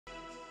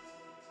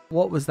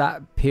What was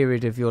that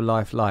period of your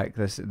life like?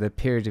 The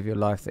period of your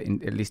life that,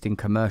 at least in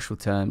commercial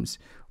terms,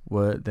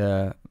 were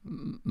the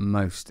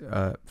most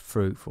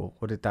fruitful?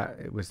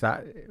 Was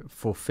that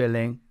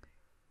fulfilling?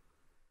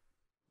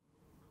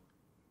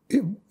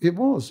 It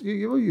was.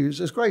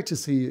 It's great to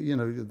see,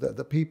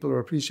 that people are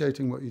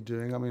appreciating what you're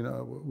doing. I mean,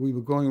 we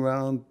were going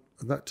around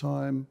at that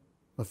time.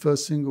 My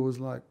first single was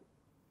like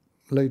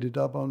Lady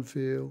Dub on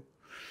Feel.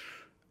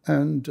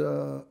 And,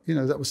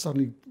 that was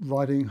suddenly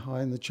riding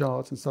high in the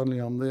charts, and suddenly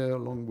I'm there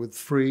along with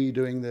Free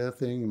doing their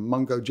thing, and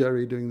Mungo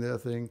Jerry doing their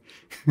thing.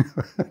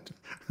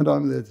 And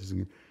I'm there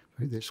singing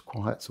this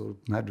quiet sort of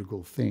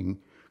madrigal thing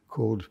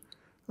called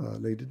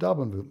Lady Dub,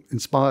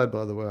 inspired,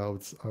 by the way,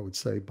 I would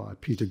say, by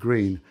Peter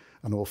Green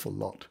an awful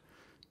lot.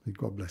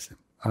 God bless him.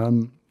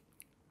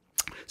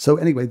 So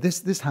anyway,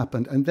 this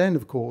happened. And then,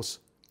 of course,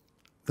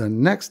 the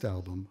next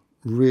album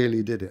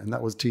really did it. And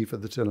that was Tea for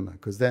the Tillerman,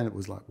 because then it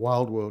was like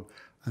Wild World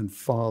and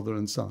Father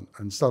and Son.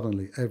 And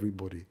suddenly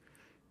everybody,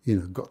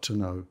 got to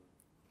know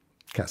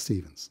Cat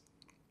Stevens.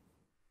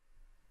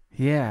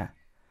 Yeah.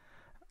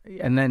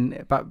 And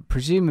then, but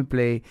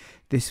presumably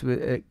this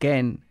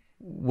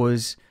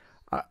was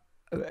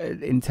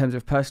in terms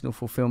of personal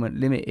fulfillment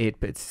limited,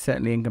 but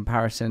certainly in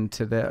comparison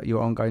to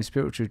your ongoing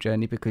spiritual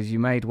journey, because you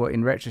made what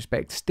in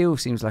retrospect still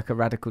seems like a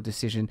radical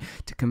decision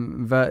to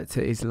convert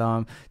to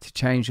Islam, to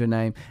change your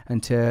name,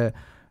 and to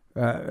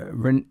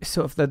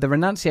sort of the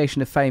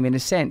renunciation of fame. In a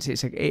sense,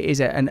 it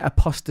is an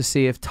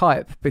apostasy of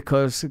type,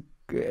 because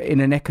in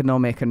an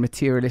economic and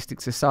materialistic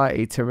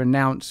society, to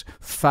renounce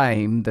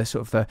fame,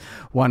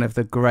 one of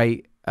the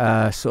great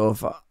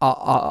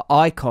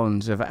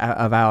icons of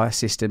our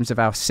systems, of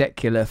our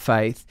secular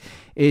faith,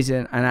 is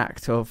an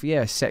act of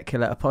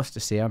secular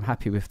apostasy. I'm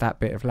happy with that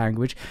bit of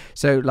language.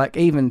 So like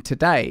even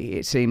today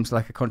it seems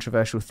like a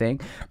controversial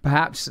thing.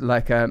 Perhaps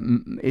like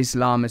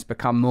Islam has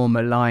become more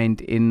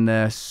maligned in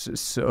the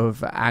sort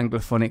of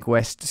Anglophonic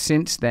West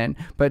since then,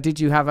 but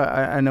did you have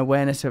an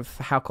awareness of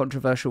how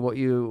controversial what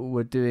you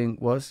were doing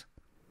was?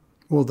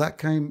 Well, that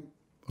came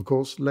of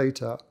course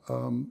later,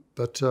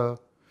 but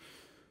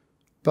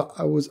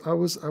I was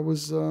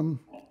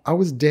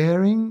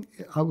daring,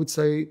 I would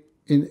say,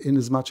 in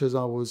as much as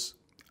I was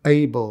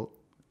able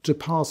to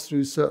pass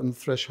through certain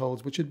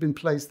thresholds which had been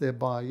placed there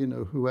by,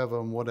 whoever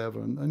and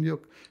whatever, and your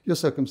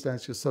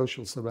circumstance, your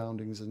social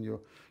surroundings, and your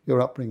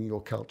upbringing,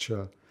 your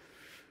culture.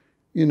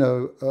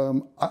 I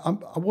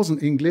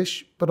wasn't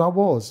English, but I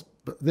was.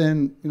 But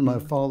then, my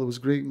father was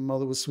Greek, my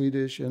mother was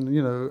Swedish, and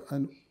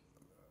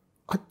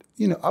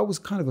I was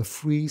kind of a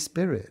free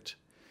spirit.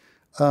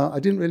 I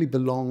didn't really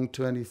belong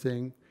to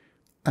anything,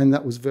 and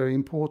that was very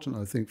important,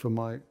 I think,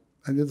 and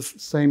the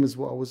same as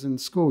what I was in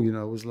school.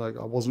 I was like,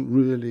 I wasn't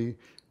really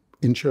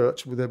in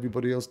church with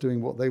everybody else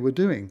doing what they were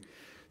doing.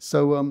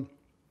 So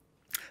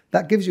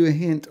that gives you a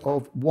hint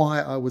of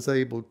why I was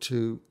able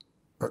to,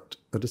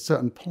 at a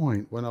certain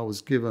point, when I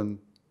was given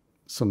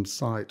some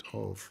sight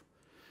of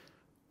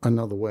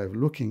another way of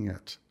looking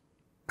at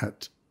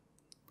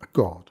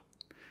God,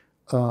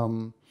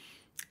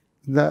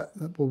 that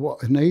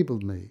what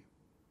enabled me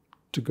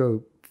to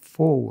go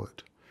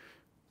forward,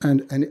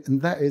 and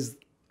that is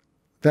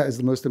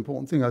the most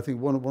important thing. I think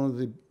one of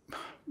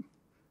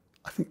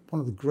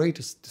the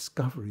greatest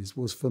discoveries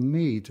was for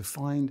me to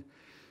find,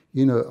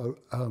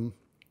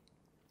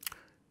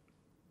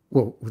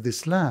 with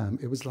Islam,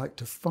 it was like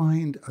to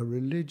find a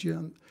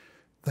religion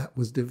that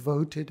was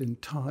devoted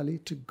entirely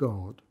to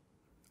God.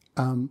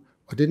 I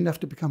didn't have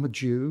to become a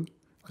Jew.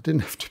 I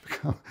didn't have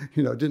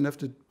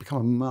to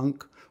become a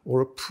monk or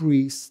a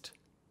priest.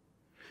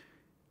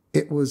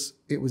 It was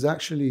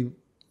actually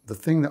the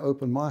thing that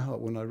opened my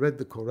heart when I read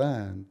the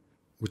Quran,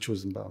 which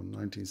was about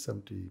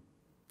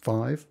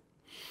 1975,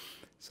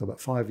 so about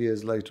 5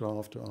 years later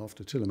after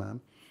Tillerman,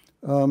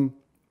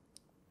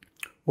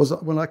 was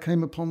when I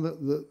came upon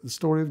the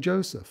story of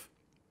Joseph.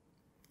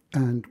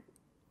 And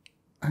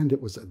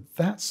it was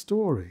that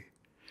story,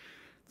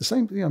 the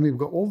same thing. I mean, we've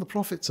got all the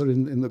prophets are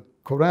in the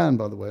Quran,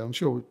 by the way. I'm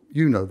sure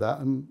you know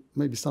that, and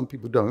maybe some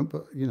people don't,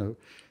 but, they're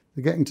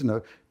getting to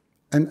know.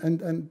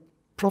 And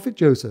Prophet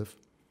Joseph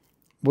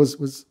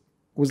was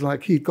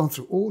like, he'd gone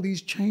through all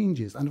these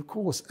changes. And of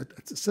course,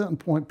 at a certain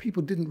point,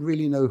 people didn't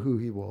really know who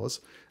he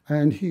was.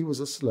 And he was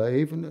a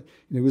slave, and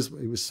he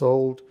was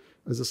sold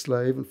as a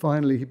slave. And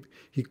finally,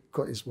 he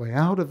got his way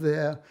out of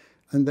there.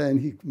 And then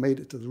he made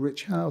it to the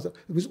rich house. It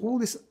was all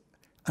this.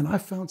 And I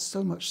found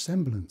so much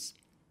semblance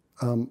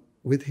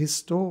with his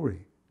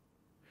story.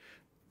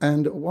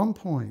 And at one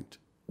point,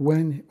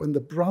 when the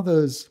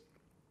brothers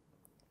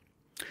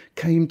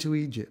came to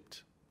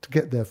Egypt to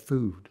get their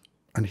food,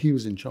 and he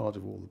was in charge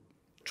of all the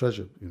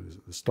treasure,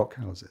 the stock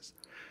houses,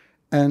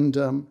 and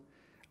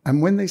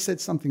when they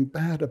said something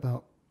bad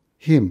about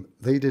him,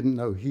 they didn't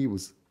know he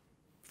was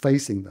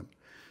facing them.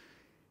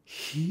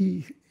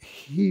 He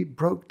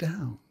broke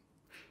down.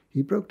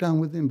 He broke down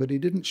with them, but he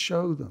didn't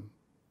show them.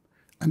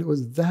 And it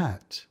was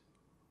that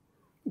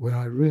where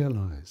I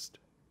realized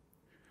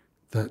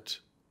that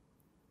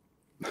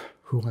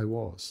who I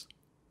was,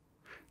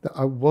 that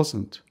I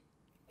wasn't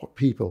what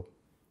people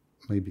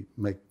maybe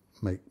make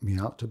make me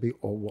out to be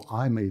or what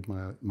I made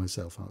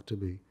myself out to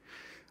be.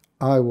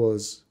 I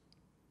was,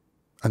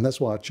 and that's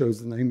why I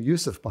chose the name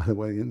Yusuf, by the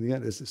way, in the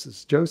end. This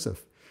is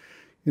Joseph,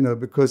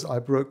 because I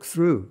broke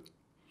through.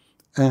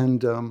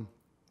 And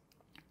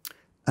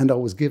I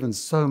was given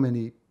so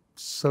many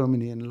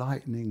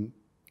enlightening,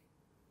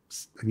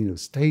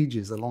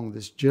 stages along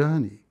this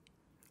journey.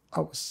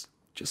 I was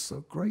just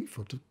so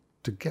grateful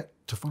to get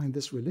to find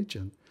this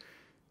religion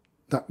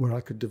where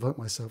I could devote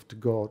myself to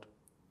God,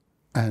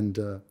 and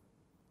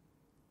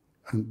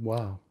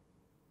wow,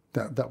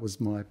 that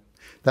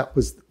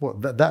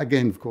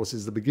again, of course,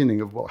 is the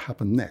beginning of what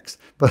happened next.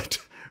 But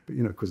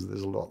because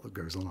there's a lot that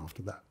goes on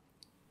after that.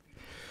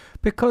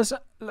 Because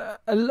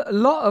a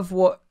lot of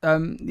what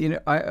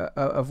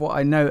of what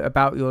I know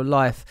about your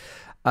life,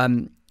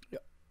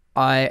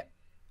 I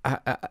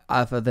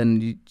other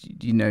than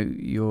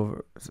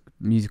your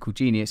musical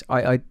genius,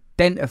 I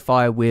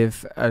identify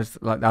with as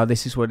like, oh,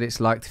 this is what it's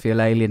like to feel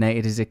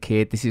alienated as a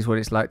kid. This is what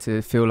it's like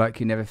to feel like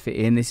you never fit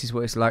in. This is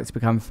what it's like to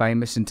become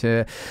famous and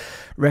to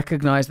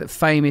recognize that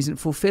fame isn't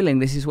fulfilling.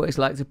 This is what it's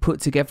like to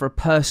put together a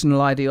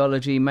personal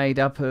ideology made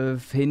up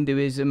of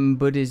Hinduism,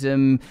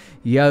 Buddhism,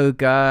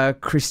 yoga,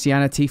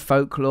 Christianity,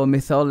 folklore,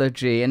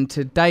 mythology, and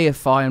to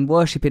deify and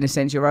worship, in a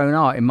sense, your own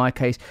art. In my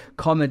case,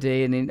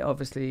 comedy, and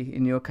obviously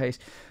in your case,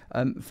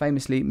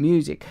 famously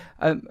music.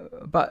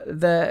 But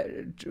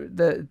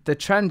the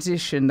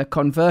transition, the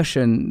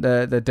conversion,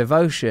 the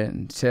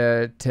devotion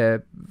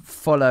to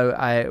follow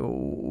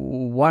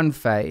one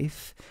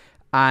faith,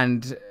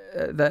 and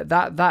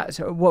that's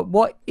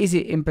what is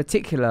it in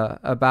particular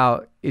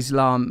about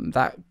Islam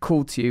that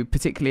called to you,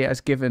 particularly as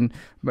given,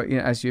 but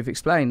as you've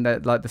explained,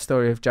 that like the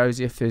story of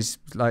Joseph is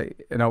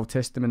like an Old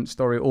Testament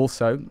story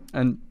also,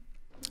 and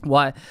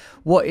what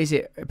is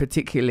it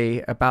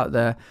particularly about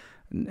the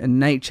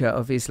nature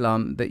of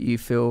Islam that you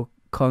feel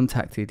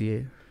contacted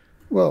you?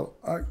 Well,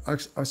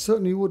 I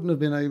certainly wouldn't have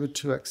been able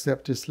to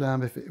accept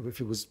Islam if it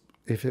was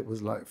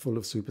like full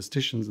of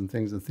superstitions and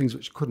things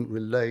which couldn't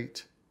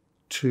relate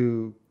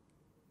to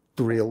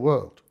the real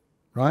world,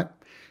 right?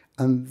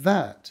 And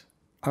that,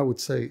 I would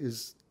say,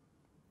 is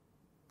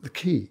the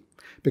key.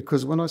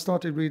 Because when I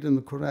started reading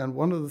the Quran,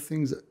 one of the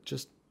things that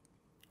just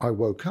I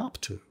woke up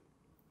to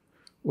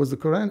was the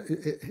Quran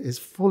is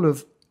full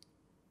of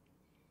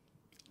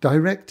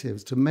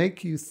directives to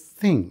make you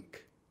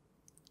think,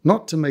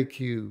 not to make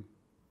you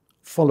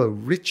follow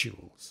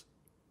rituals,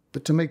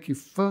 but to make you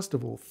first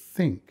of all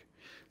think.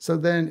 So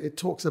then it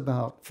talks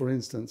about, for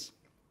instance,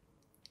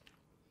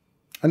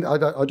 and I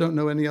don't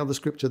know any other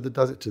scripture that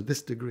does it to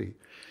this degree,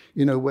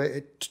 where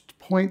it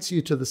points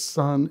you to the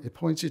sun, it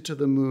points you to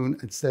the moon,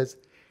 and says,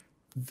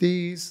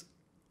 these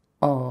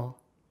are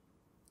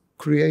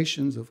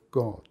creations of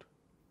God.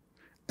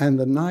 And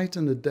the night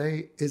and the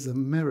day is a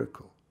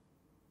miracle.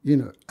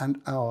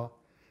 And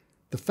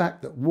the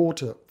fact that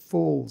water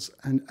falls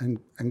and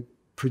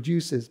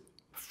produces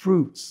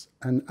fruits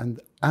and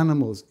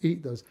animals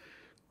eat those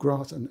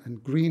grass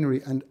and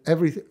greenery and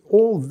everything,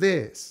 all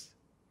this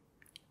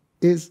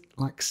is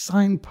like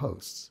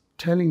signposts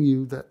telling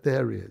you that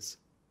there is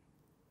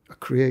a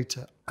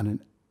creator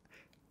and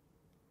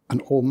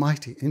an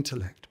almighty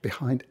intellect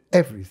behind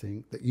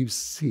everything that you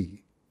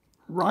see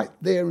right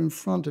there in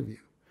front of you.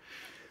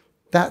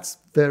 That's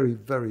very,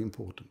 very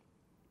important.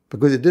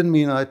 Because it didn't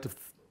mean I had to,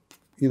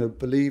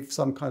 believe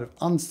some kind of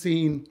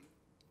unseen,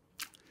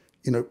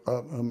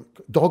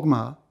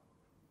 dogma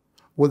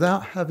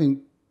without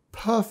having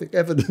perfect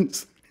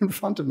evidence in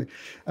front of me.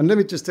 And let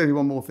me just tell you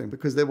one more thing,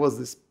 because there was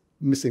this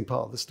missing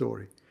part of the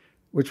story,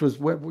 which was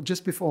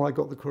just before I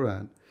got the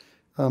Quran,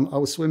 I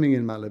was swimming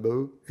in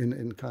Malibu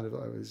in kind of,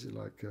 I was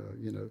like,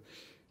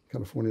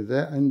 California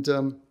there. And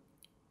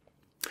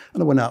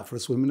I went out for a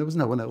swim, and there was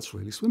no one else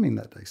really swimming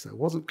that day. So it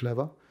wasn't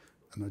clever,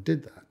 and I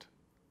did that.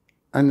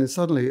 And then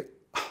suddenly,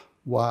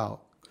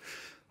 wow,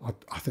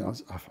 I think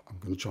I'm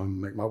going to try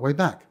and make my way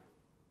back.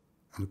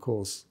 And of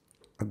course,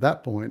 at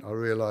that point, I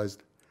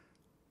realized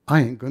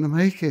I ain't going to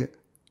make it.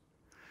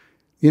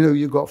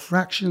 You've got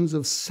fractions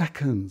of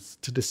seconds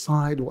to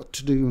decide what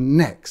to do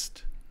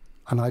next.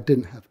 And I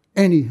didn't have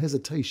any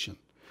hesitation.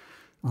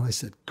 And I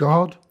said,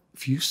 God,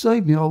 if you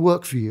save me, I'll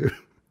work for you.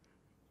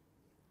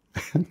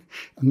 And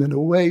then a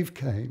wave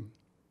came,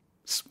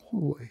 a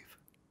small wave,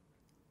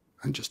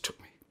 and just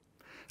took me.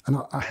 And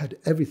I had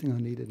everything I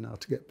needed now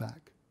to get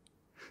back.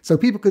 So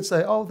people could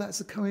say, oh, that's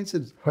a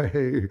coincidence.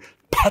 Hey,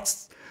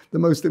 that's the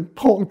most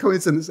important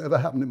coincidence that ever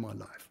happened in my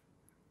life.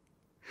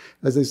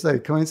 As they say,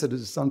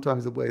 coincidence is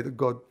sometimes the way that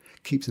God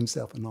keeps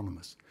himself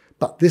anonymous.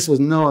 But this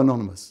was no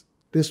anonymous.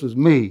 This was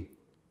me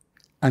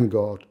and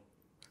God.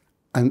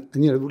 And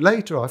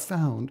later I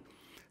found,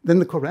 then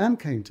the Quran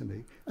came to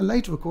me. And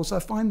later, of course, I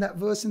find that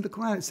verse in the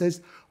Quran. It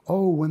says,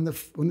 oh, when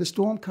the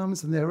storm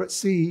comes and they're at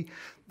sea,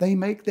 they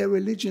make their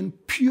religion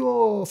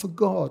pure for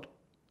God.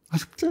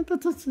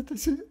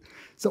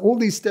 So all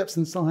these steps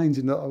and signs,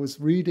 I was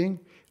reading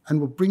and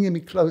were bringing me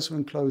closer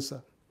and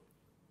closer.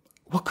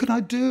 What could I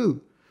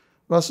do,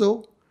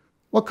 Russell?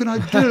 What could I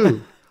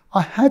do?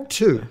 I had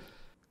to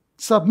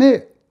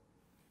submit.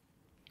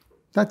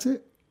 That's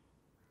it.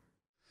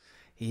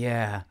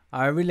 Yeah,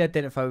 I really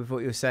identify with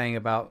what you're saying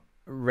about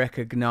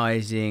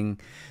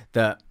recognizing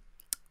that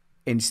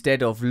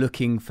instead of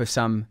looking for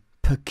some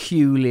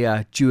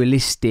peculiar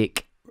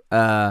dualistic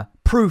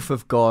proof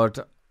of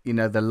God, you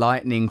know, the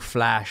lightning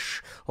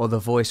flash or the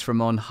voice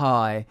from on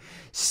high,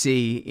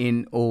 see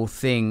in all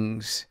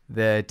things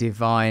the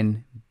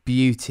divine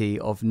beauty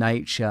of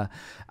nature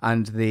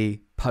and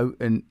the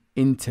potent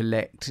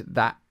intellect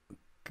that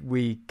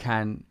we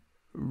can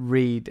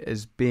read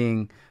as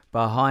being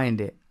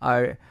behind it.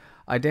 I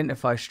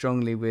identify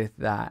strongly with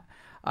that.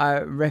 I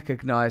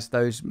recognize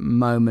those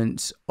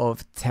moments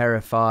of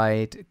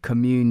terrified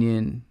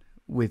communion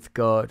with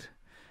God,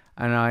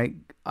 and I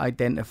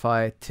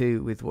identify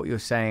too with what you're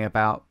saying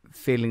about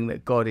feeling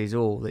that God is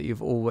all, that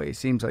it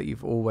seems like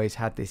you've always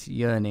had this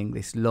yearning,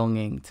 this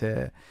longing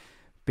to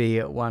be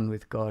at one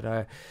with God.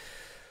 I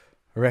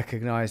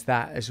recognize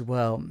that as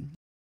well.